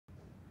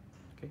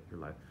Okay,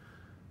 you're live.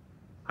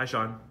 Hi,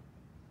 Sean.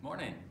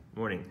 Morning.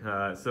 Morning.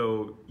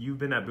 So you've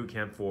been at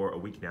BootCamp for a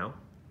week now.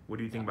 What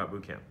do you think about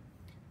BootCamp?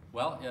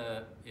 Well,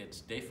 it's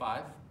day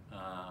 5,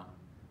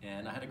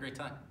 and I had a great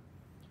time.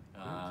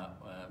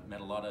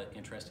 Met a lot of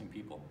interesting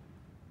people.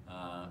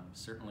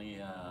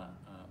 Certainly,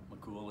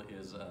 McCool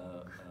is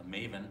a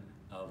maven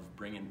of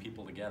bringing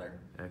people together.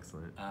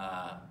 Excellent.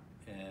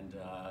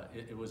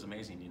 It was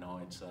amazing. You know,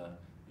 it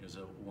was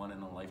a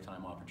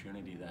one-in-a-lifetime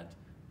opportunity that,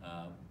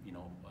 you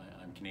know,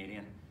 I'm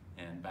Canadian,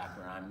 and back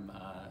where I'm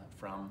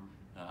from,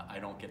 I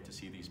don't get to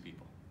see these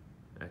people.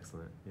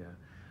 Excellent,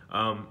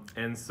 yeah.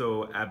 And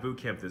so at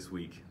BootCamp this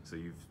week, so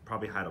you've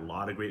probably had a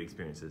lot of great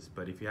experiences,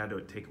 but if you had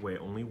to take away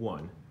only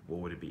one, what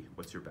would it be?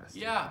 What's your best?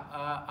 Yeah,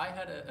 I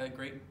had a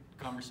great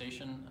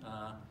conversation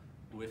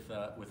with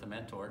a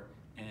mentor,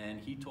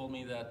 and he told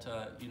me that,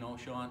 you know,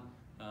 Sean,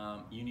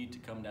 you need to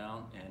come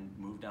down and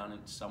move down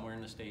somewhere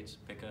in the States,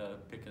 pick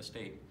a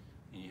state,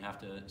 and you have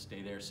to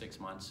stay there 6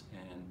 months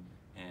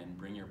and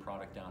bring your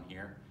product down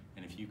here.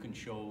 And if you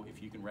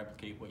can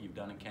replicate what you've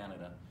done in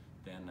Canada,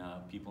 then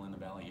people in the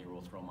valley here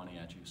will throw money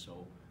at you.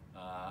 So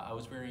I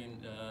was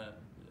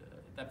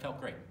that felt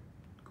great.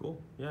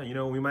 Cool. Yeah, you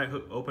know, we might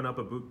open up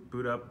a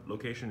BootUP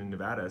location in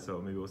Nevada, so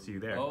maybe we'll see you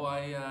there. Oh,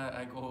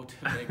 I go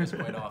to Vegas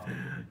quite often.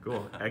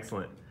 Cool.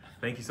 Excellent.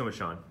 Thank you so much,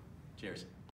 Sean. Cheers.